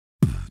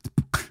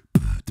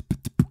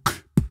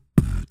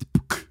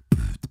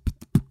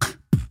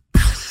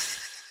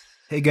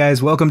Hey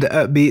guys, welcome to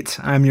Upbeat.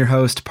 I'm your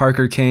host,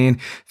 Parker Kane.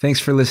 Thanks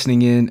for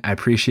listening in. I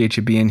appreciate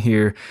you being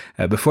here.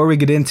 Before we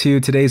get into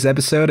today's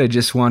episode, I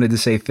just wanted to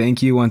say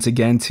thank you once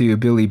again to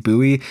Billy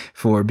Bowie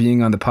for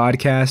being on the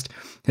podcast.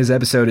 His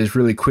episode is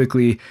really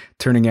quickly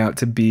turning out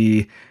to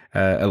be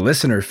a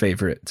listener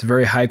favorite. It's a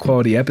very high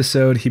quality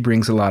episode. He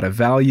brings a lot of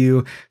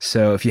value.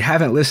 So if you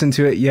haven't listened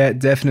to it yet,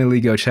 definitely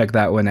go check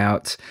that one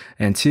out.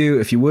 And two,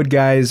 if you would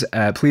guys,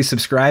 please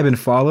subscribe and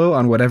follow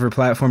on whatever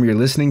platform you're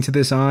listening to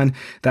this on.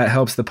 That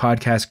helps the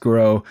podcast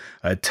grow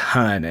a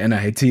ton and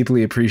I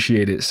deeply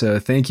appreciate it. So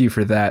thank you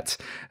for that.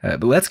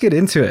 But let's get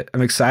into it.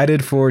 I'm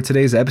excited for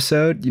today's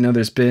episode. You know,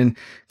 there's been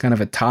kind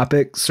of a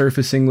topic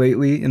surfacing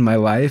lately in my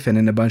life and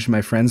in a bunch of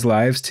my friends'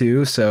 lives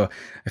too. So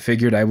I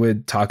figured I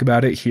would talk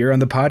about it here on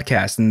the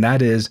podcast, and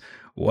that is,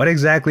 what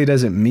exactly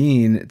does it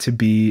mean to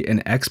be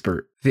an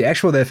expert? The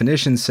actual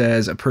definition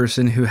says a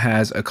person who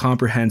has a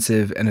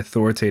comprehensive and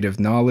authoritative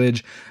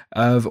knowledge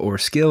of or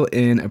skill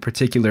in a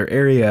particular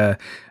area.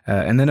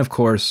 And then, of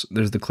course,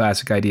 there's the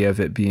classic idea of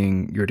it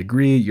being your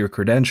degree, your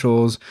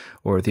credentials,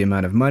 or the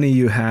amount of money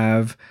you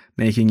have,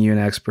 making you an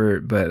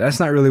expert. But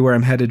that's not really where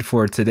I'm headed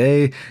for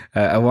today.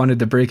 I wanted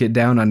to break it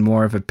down on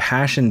more of a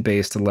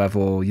passion-based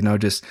level, you know,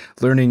 just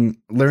learning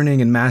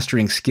and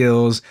mastering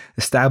skills,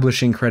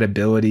 establishing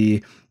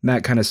credibility,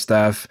 that kind of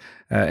stuff.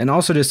 And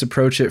also just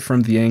approach it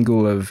from the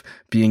angle of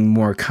being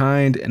more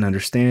kind and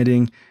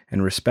understanding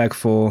and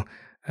respectful.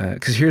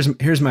 Because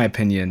here's my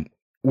opinion.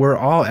 We're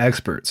all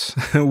experts.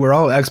 We're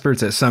all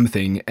experts at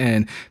something,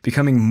 and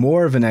becoming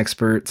more of an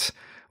expert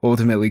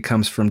ultimately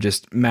comes from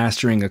just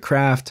mastering a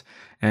craft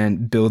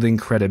and building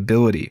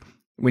credibility.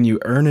 When you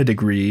earn a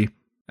degree,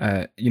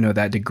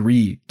 that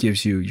degree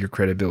gives you your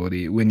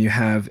credibility. When you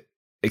have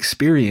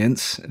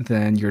experience,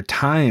 then your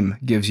time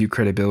gives you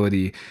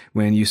credibility.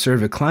 When you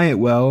serve a client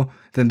well,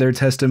 then their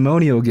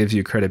testimonial gives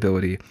you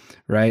credibility,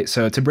 right?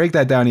 So to break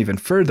that down even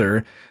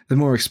further, the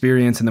more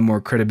experience and the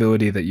more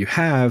credibility that you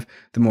have,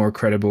 the more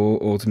credible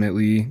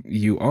ultimately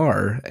you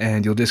are,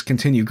 and you'll just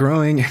continue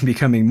growing and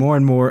becoming more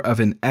and more of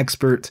an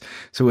expert.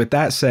 So with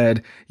that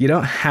said, you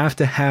don't have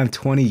to have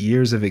 20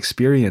 years of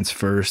experience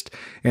first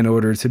in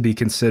order to be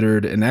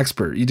considered an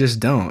expert. You just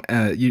don't.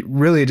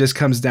 It just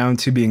comes down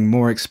to being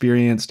more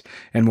experienced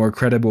and more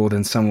credible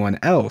than someone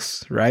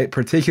else, right?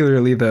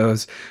 Particularly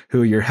those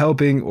who you're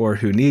helping or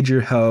who need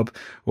your help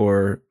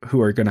or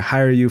who are going to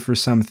hire you for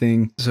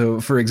something.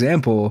 So for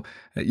example,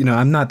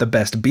 I'm not the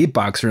best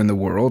beatboxer in the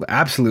world.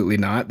 Absolutely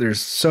not.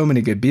 There's so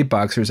many good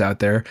beatboxers out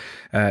there,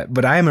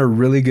 but I am a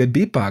really good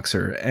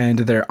beatboxer and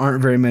there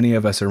aren't very many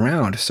of us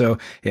around. So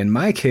in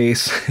my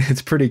case,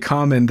 it's pretty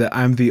common that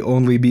I'm the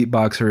only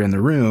beatboxer in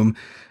the room,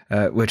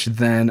 which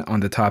then on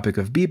the topic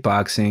of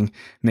beatboxing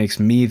makes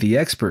me the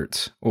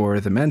expert or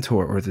the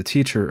mentor or the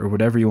teacher or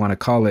whatever you want to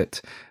call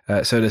it.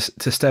 So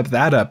to step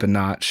that up a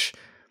notch,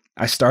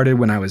 I started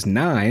when I was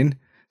 9.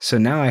 So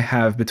now I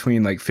have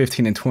between like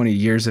 15 and 20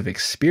 years of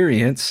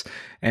experience,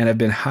 and I've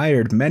been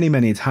hired many,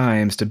 many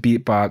times to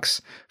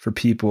beatbox for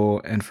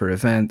people and for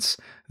events,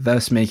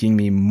 thus making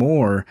me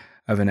more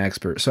of an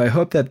expert. So I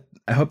hope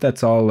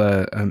that's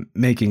all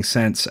making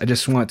sense. I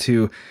just want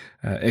to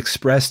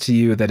express to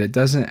you that it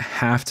doesn't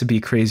have to be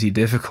crazy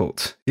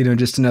difficult.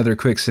 Just another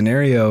quick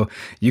scenario,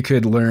 you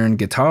could learn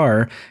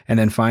guitar and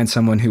then find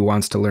someone who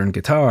wants to learn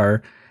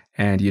guitar,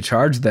 and you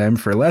charge them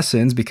for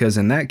lessons because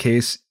in that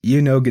case,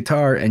 you know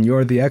guitar and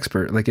you're the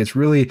expert. Like, it's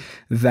really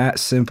that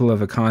simple of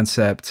a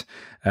concept.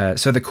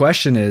 So the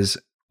question is,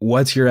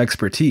 what's your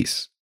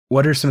expertise?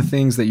 What are some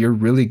things that you're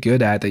really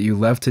good at that you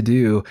love to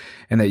do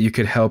and that you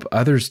could help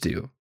others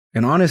do?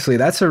 And honestly,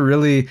 that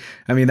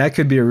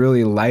could be a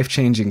really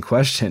life-changing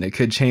question. It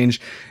could change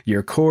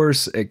your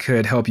course. It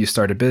could help you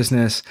start a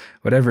business,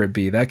 whatever it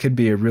be. That could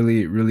be a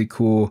really, really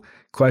cool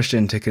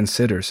question to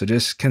consider. So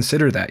just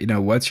consider that,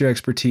 what's your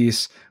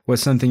expertise?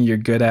 What's something you're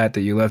good at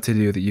that you love to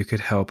do that you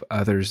could help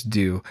others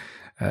do?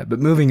 But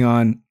moving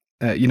on,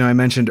 I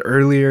mentioned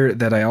earlier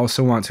that I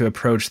also want to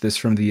approach this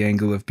from the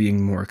angle of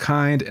being more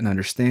kind and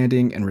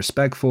understanding and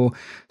respectful.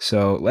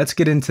 So let's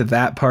get into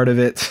that part of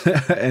it.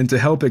 And to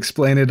help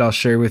explain it, I'll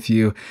share with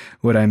you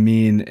what I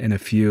mean in a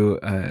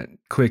few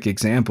quick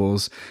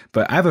examples.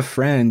 But I have a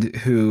friend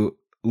who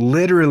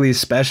literally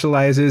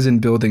specializes in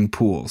building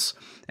pools.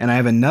 And I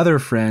have another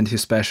friend who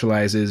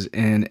specializes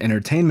in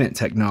entertainment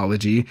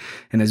technology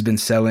and has been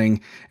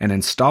selling and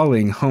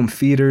installing home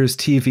theaters,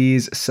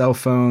 TVs, cell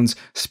phones,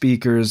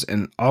 speakers,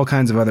 and all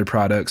kinds of other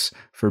products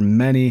for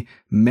many,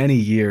 many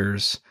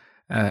years.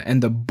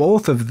 And the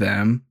both of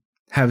them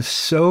have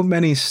so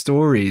many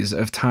stories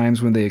of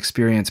times when they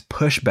experience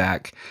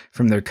pushback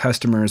from their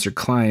customers or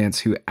clients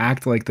who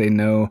act like they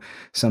know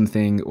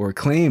something or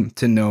claim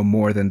to know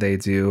more than they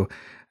do.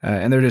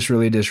 And they're just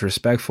really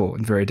disrespectful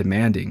and very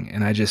demanding.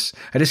 And I just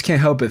can't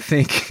help but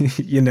think, if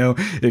you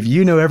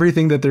know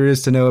everything that there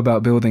is to know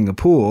about building a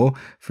pool,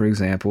 for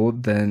example,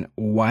 then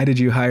why did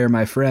you hire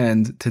my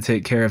friend to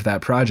take care of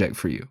that project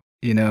for you?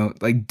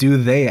 Like, do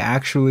they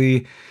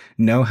actually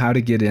know how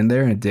to get in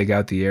there and dig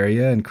out the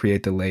area and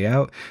create the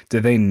layout?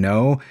 Do they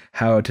know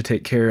how to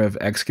take care of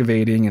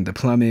excavating and the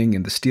plumbing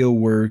and the steel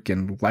work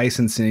and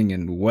licensing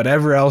and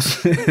whatever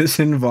else is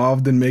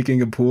involved in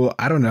making a pool?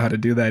 I don't know how to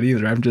do that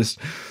either. I'm just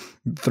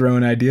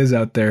throwing ideas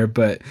out there,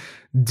 but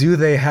do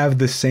they have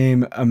the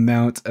same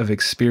amount of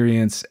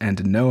experience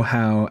and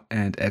know-how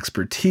and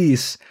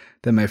expertise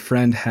that my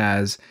friend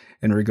has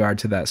in regard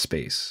to that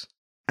space?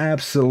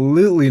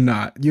 Absolutely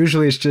not.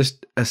 Usually it's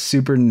just a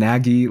super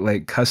naggy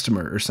like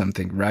customer or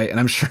something, right? And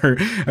I'm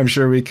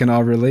sure we can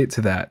all relate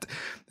to that.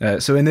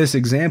 So in this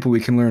example, we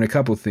can learn a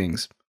couple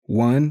things.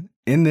 One,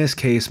 in this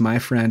case, my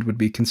friend would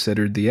be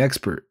considered the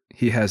expert.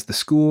 He has the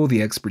school,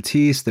 the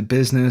expertise, the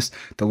business,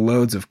 the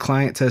loads of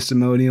client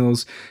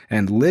testimonials,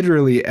 and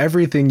literally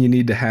everything you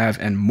need to have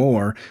and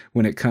more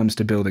when it comes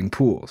to building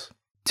pools.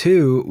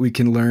 Two, we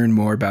can learn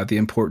more about the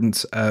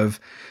importance of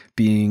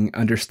being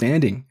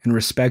understanding and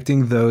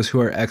respecting those who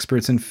are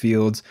experts in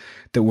fields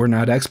that we're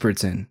not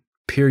experts in,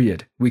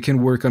 period. We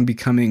can work on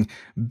becoming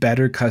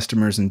better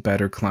customers and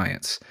better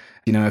clients.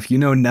 If you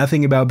know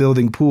nothing about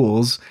building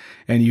pools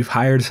and you've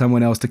hired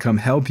someone else to come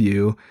help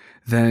you,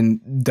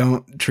 then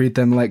don't treat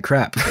them like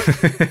crap.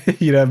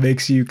 It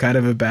makes you kind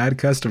of a bad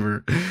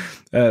customer.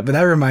 But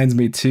that reminds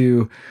me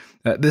too,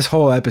 this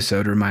whole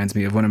episode reminds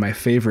me of one of my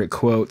favorite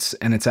quotes,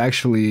 and it's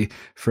actually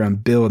from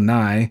Bill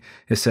Nye.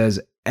 It says,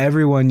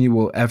 "Everyone you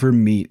will ever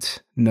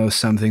meet knows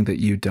something that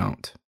you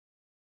don't."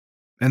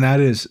 And that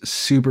is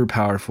super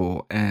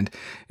powerful, and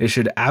it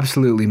should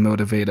absolutely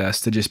motivate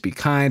us to just be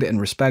kind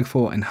and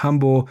respectful and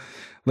humble.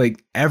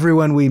 Like,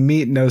 everyone we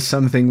meet knows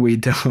something we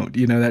don't.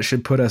 That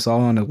should put us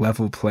all on a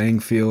level playing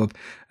field,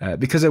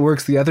 because it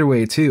works the other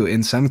way too.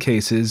 In some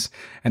cases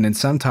and in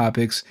some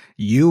topics,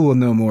 you will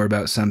know more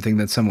about something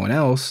than someone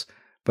else,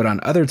 but on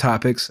other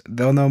topics,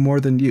 they'll know more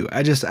than you.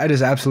 I just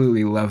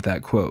absolutely love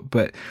that quote.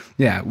 But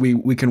yeah,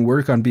 we can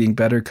work on being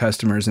better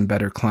customers and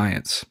better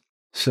clients.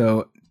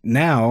 So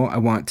now I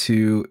want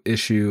to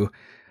issue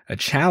a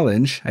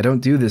challenge. I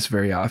don't do this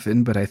very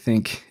often, but I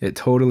think it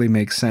totally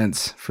makes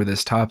sense for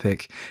this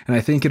topic. And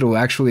I think it'll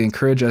actually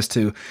encourage us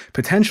to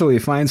potentially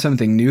find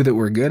something new that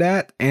we're good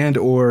at and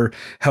or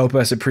help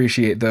us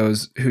appreciate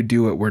those who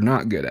do what we're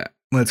not good at.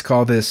 Let's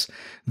call this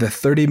the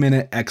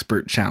 30-minute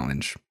expert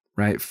challenge,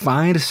 right?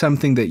 Find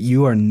something that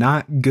you are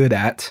not good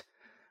at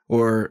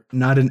or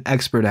not an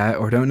expert at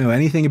or don't know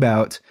anything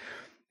about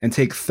and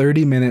take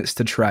 30 minutes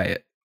to try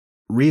it.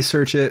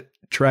 Research it,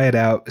 try it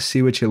out,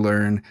 see what you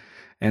learn.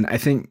 And I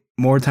think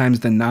more times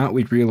than not,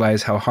 we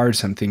realize how hard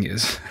something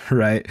is,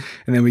 right?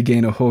 And then we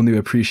gain a whole new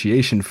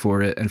appreciation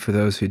for it and for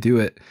those who do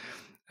it.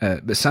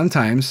 But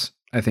sometimes,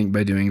 I think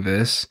by doing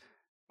this,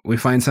 we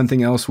find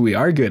something else we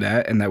are good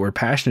at and that we're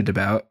passionate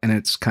about, and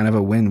it's kind of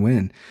a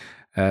win-win.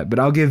 But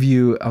I'll give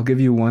you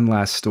one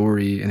last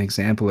story, an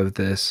example of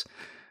this.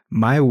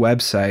 My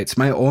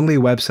only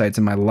websites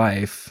in my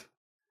life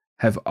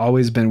have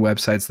always been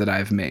websites that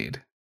I've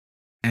made.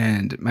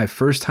 And my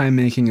first time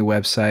making a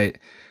website,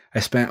 I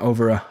spent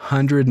over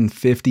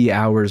 150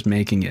 hours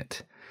making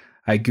it.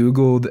 I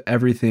Googled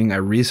everything. I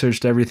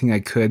researched everything I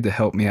could to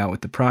help me out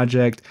with the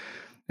project.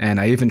 And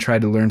I even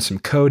tried to learn some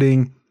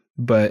coding,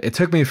 but it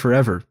took me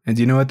forever. And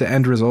do you know what the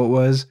end result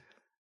was?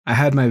 I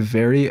had my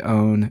very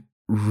own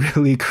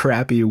really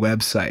crappy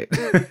website.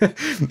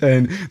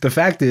 And the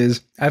fact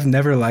is, I've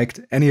never liked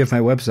any of my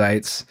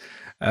websites,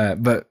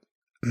 but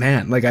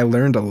man, like, I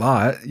learned a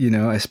lot.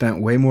 I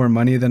spent way more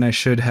money than I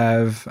should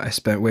have. I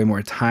spent way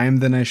more time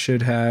than I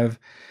should have.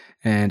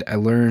 And I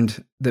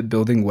learned that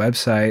building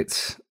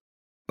websites,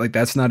 like,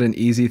 that's not an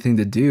easy thing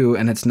to do.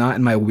 And it's not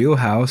in my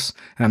wheelhouse.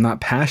 And I'm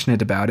not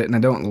passionate about it. And I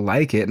don't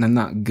like it. And I'm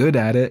not good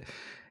at it.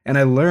 And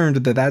I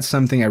learned that that's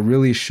something I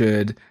really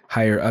should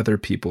hire other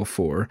people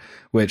for,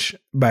 which,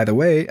 by the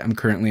way, I'm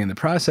currently in the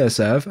process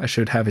of. I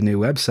should have a new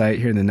website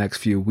here in the next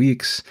few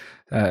weeks.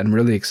 I'm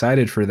really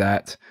excited for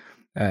that.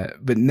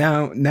 But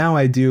now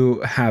I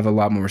do have a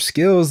lot more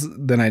skills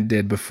than I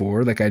did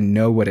before. Like, I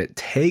know what it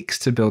takes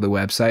to build a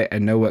website. I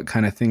know what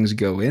kind of things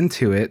go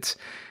into it.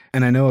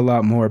 And I know a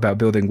lot more about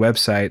building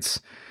websites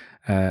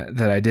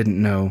that I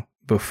didn't know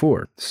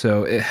before.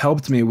 So it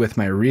helped me with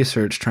my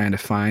research trying to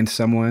find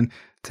someone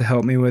to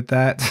help me with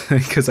that,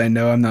 because I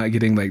know I'm not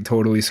getting like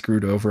totally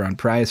screwed over on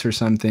price or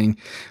something.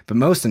 But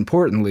most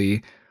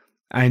importantly,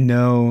 I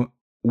know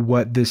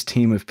what this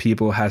team of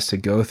people has to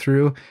go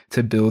through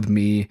to build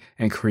me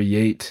and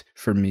create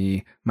for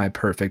me my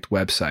perfect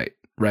website,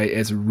 right?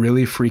 It's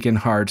really freaking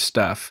hard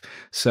stuff.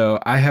 So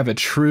I have a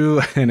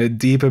true and a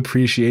deep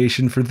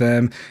appreciation for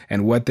them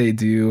and what they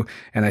do.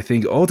 And I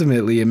think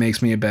ultimately it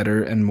makes me a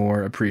better and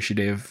more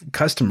appreciative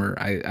customer.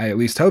 I at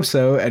least hope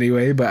so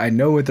anyway, but I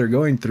know what they're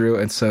going through.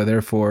 And so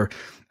therefore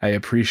I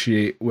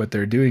appreciate what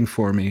they're doing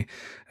for me.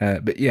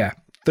 But yeah,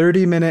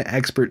 30-minute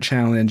expert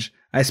challenge.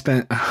 I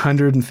spent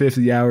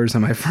 150 hours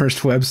on my first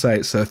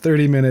website, so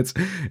 30 minutes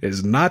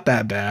is not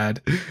that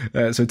bad.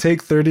 So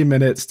take 30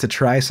 minutes to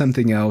try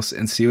something else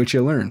and see what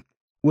you learn.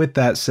 With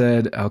that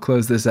said, I'll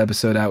close this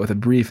episode out with a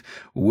brief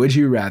Would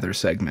You Rather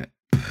segment.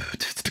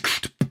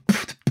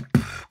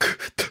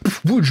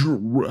 Would you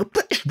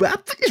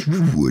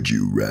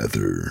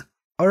rather?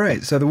 All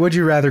right, so the would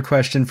you rather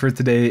question for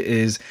today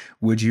is,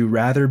 would you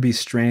rather be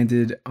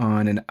stranded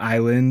on an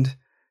island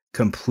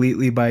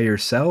completely by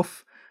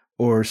yourself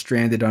or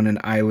stranded on an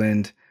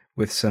island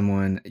with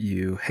someone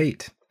you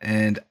hate?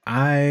 And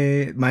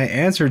my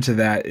answer to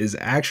that is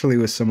actually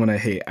with someone I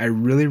hate. I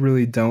really,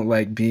 really don't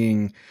like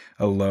being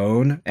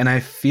alone. And I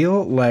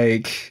feel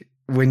like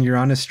when you're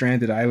on a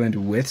stranded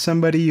island with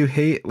somebody you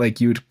hate, like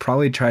you would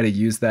probably try to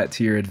use that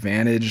to your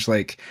advantage.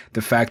 Like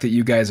the fact that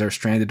you guys are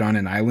stranded on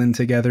an island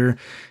together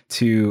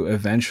to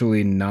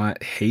eventually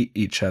not hate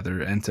each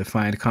other and to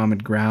find common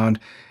ground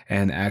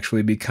and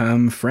actually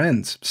become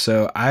friends.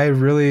 So I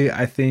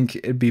think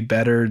it'd be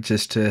better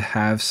just to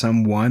have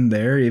someone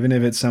there, even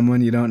if it's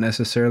someone you don't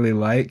necessarily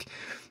like,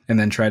 and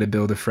then try to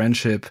build a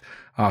friendship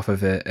off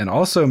of it, and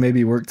also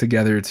maybe work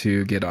together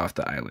to get off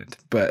the island.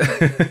 But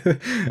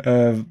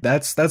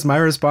that's my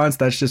response.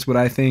 That's just what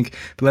I think.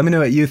 But let me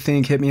know what you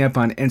think. Hit me up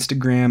on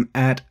Instagram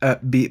at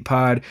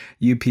upbeatpod,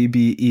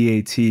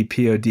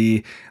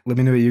 UPBEATPOD. Let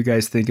me know what you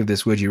guys think of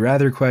this would you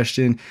rather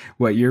question,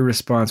 what your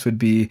response would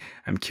be.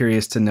 I'm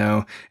curious to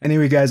know.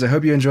 Anyway, guys, I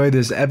hope you enjoyed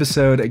this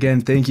episode.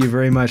 Again, thank you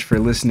very much for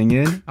listening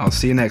in. I'll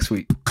see you next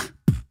week.